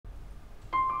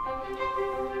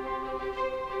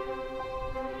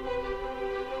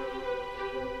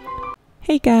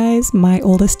Hey guys, my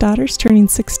oldest daughter's turning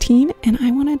 16 and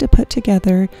I wanted to put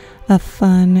together a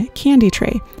fun candy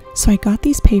tray. So I got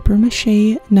these paper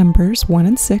mache numbers 1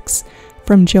 and 6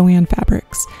 from Joann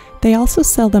Fabrics. They also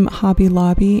sell them at Hobby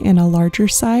Lobby in a larger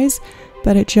size,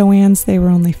 but at Joann's they were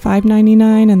only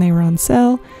 $5.99 and they were on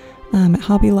sale. At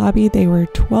Hobby Lobby they were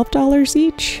 $12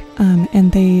 each,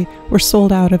 and they were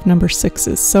sold out of number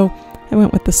 6s. So I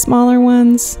went with the smaller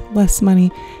ones, less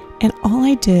money. And all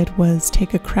I did was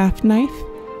take a craft knife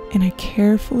and I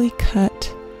carefully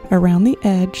cut around the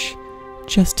edge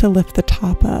just to lift the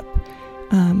top up.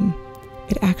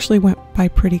 It actually went by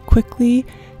pretty quickly.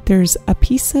 There's a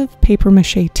piece of paper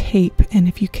mache tape, and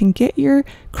if you can get your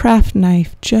craft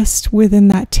knife just within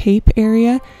that tape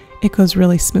area, it goes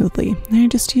really smoothly. And I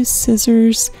just used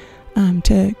scissors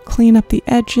to clean up the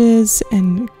edges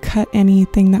and cut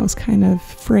anything that was kind of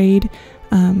frayed.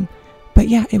 But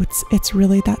yeah, it's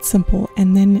really that simple.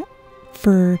 And then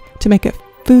to make it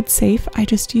food safe, I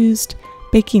just used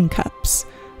baking cups.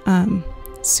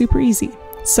 Super easy.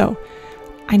 So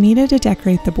I needed to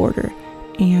decorate the border,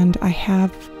 and I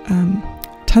have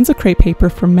tons of crepe paper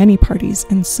from many parties.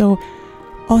 And so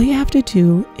all you have to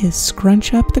do is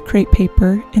scrunch up the crepe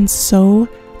paper and sew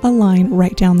a line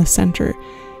right down the center.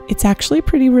 It's actually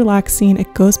pretty relaxing.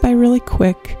 It goes by really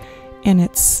quick, and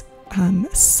it's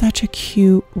such a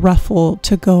cute ruffle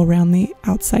to go around the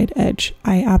outside edge.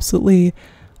 I absolutely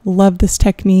love this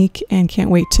technique and can't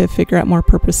wait to figure out more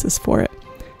purposes for it.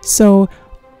 So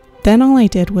then all I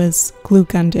did was glue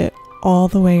gunned it all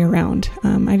the way around.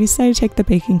 I decided to take the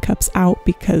baking cups out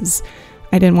because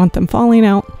I didn't want them falling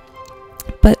out.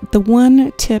 But the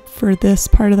one tip for this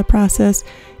part of the process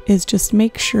is just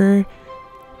make sure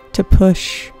to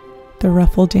push the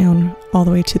ruffle down all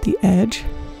the way to the edge.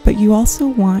 But you also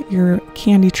want your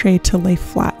candy tray to lay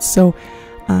flat. So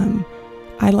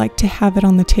I like to have it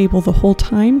on the table the whole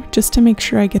time just to make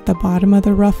sure I get the bottom of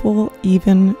the ruffle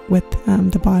even with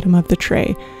the bottom of the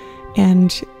tray.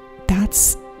 And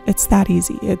it's that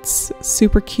easy. It's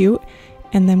super cute.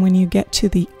 And then when you get to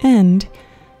the end,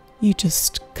 you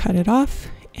just cut it off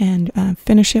and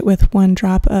finish it with one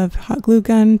drop of hot glue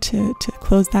gun to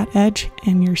close that edge,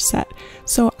 and you're set.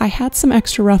 So I had some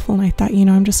extra ruffle and I thought,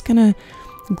 I'm just gonna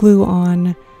glue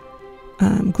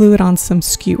it on some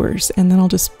skewers, and then I'll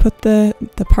just put the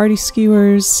party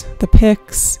skewers, the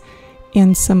picks,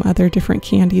 and some other different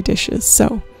candy dishes.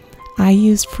 So I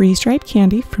used freeze-dried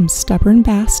candy from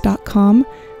stubbornbass.com.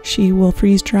 She will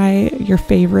freeze dry your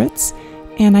favorites,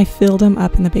 and I filled them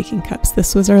up in the baking cups.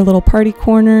 This was our little party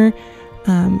corner,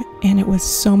 and it was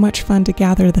so much fun to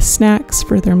gather the snacks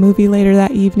for their movie later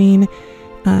that evening.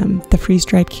 The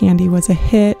freeze-dried candy was a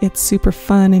hit. It's super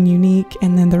fun and unique,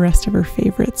 and then the rest of her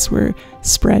favorites were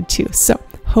spread too. So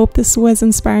hope this was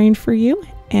inspiring for you,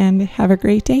 and have a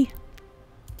great day.